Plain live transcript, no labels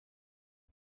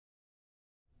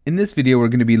In this video, we're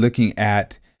going to be looking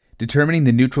at determining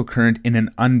the neutral current in an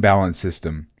unbalanced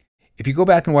system. If you go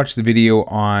back and watch the video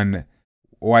on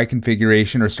Y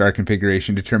configuration or star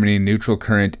configuration determining neutral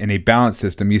current in a balanced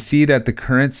system, you see that the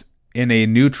currents in a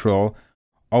neutral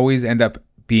always end up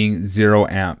being 0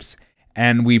 amps.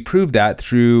 And we proved that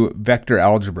through vector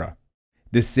algebra.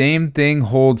 The same thing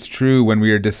holds true when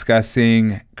we are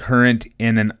discussing current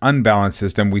in an unbalanced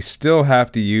system. We still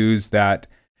have to use that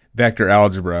vector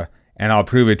algebra, and I'll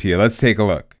prove it to you. Let's take a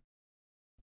look.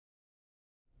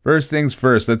 First things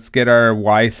first, let's get our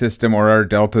Y system or our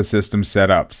delta system set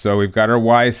up. So we've got our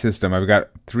Y system. I've got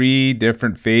 3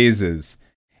 different phases,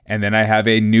 and then I have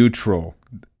a neutral,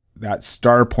 that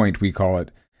star point we call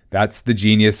it. That's the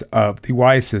genius of the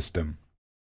Y system.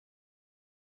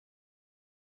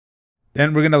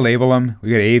 Then we're going to label them.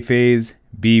 We got A phase,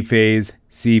 B phase,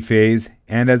 C phase,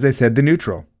 and as I said, the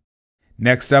neutral.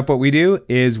 Next up, what we do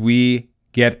is we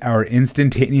get our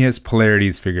instantaneous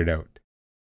polarities figured out.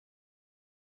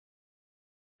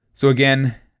 So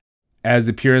again, as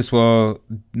the purists will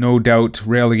no doubt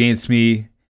rail against me,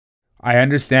 I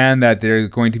understand that they're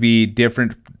going to be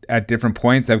different at different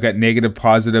points. I've got negative,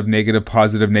 positive, negative,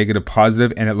 positive, negative,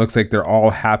 positive, and it looks like they're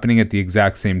all happening at the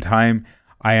exact same time.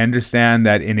 I understand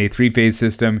that in a 3-phase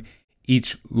system,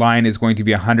 each line is going to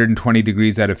be 120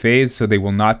 degrees out of phase, so they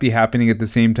will not be happening at the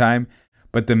same time,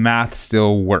 but the math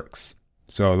still works.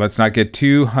 So let's not get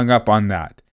too hung up on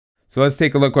that. So let's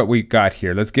take a look what we got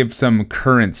here. Let's give some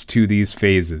currents to these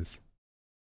phases.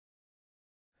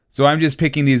 So I'm just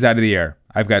picking these out of the air.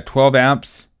 I've got 12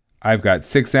 amps, I've got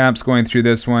 6 amps going through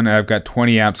this one, and I've got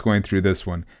 20 amps going through this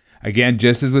one. Again,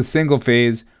 just as with single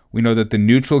phase, we know that the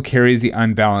neutral carries the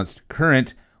unbalanced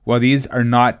current, while these are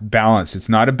not balanced. It's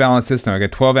not a balanced system. I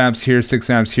got 12 amps here, 6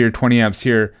 amps here, 20 amps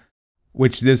here,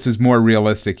 which this is more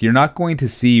realistic. You're not going to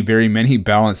see very many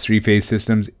balanced 3-phase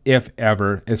systems, if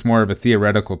ever. It's more of a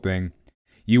theoretical thing.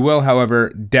 You will, however,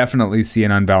 definitely see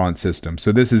an unbalanced system.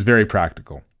 So this is very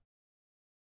practical.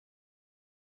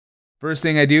 First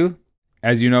thing I do,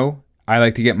 as you know, I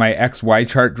like to get my XY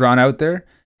chart drawn out there.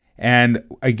 And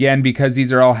again, because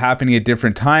these are all happening at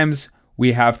different times,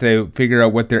 we have to figure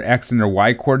out what their X and their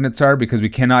Y coordinates are, because we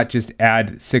cannot just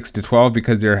add 6 to 12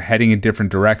 because they're heading in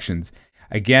different directions.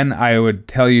 Again, I would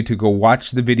tell you to go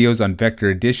watch the videos on vector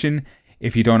addition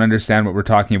if you don't understand what we're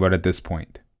talking about at this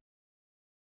point.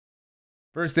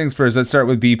 First things first, let's start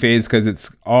with B phase because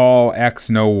it's all X,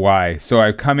 no Y. So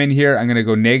I come in here, I'm going to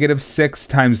go -6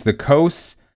 times the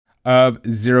cos of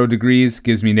 0 degrees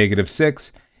gives me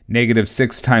 -6.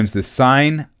 -6 times the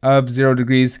sine of 0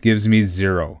 degrees gives me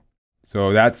 0.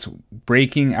 So that's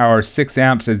breaking our 6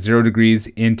 amps at 0 degrees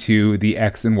into the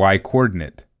X and Y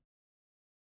coordinate.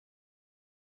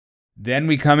 Then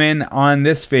we come in on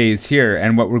this phase here,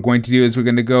 and what we're going to do is we're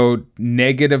going to go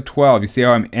 -12. You see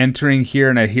how I'm entering here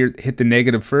and I hit the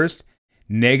negative first?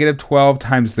 -12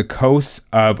 times the cos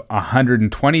of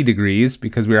 120 degrees,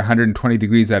 because we're 120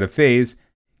 degrees out of phase,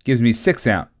 gives me 6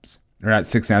 amps. Or not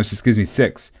 6 amps, just gives me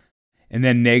 6. And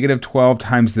then -12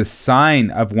 times the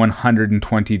sine of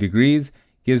 120 degrees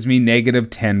gives me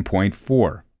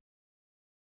 -10.4.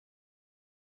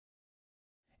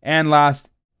 And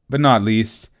last but not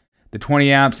least, the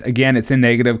 20 amps, again, it's in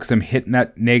negative because I'm hitting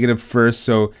that negative first.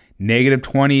 So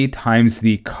 -20 times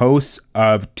the cos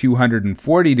of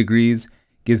 240 degrees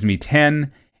gives me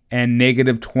 10. And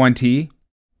 -20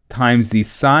 times the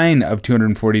sine of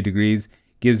 240 degrees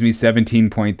gives me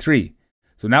 17.3.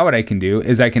 So now what I can do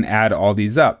is I can add all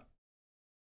these up.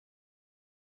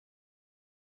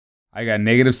 I got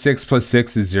 -6 plus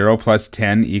 6 is 0 plus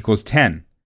 10 equals 10.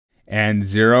 And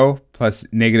 0 plus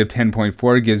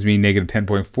 -10.4 gives me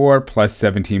 -10.4 plus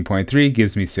 17.3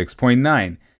 gives me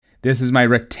 6.9. This is my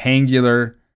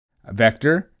rectangular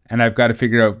vector, and I've got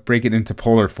to break it into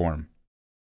polar form.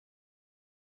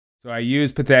 So I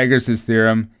use Pythagoras'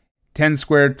 theorem. 10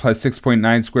 squared plus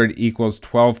 6.9 squared equals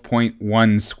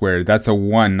 12.1 squared. That's a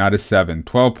 1, not a 7.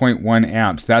 12.1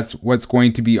 amps. That's what's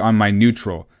going to be on my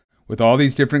neutral. With all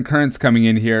these different currents coming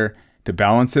in here, to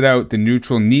balance it out, the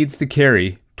neutral needs to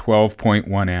carry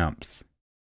 12.1 amps.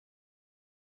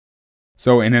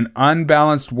 So in an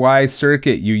unbalanced Y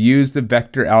circuit, you use the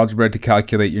vector algebra to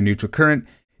calculate your neutral current,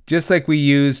 just like we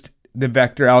used the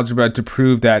vector algebra to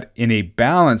prove that in a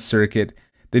balanced circuit,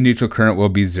 the neutral current will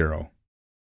be 0.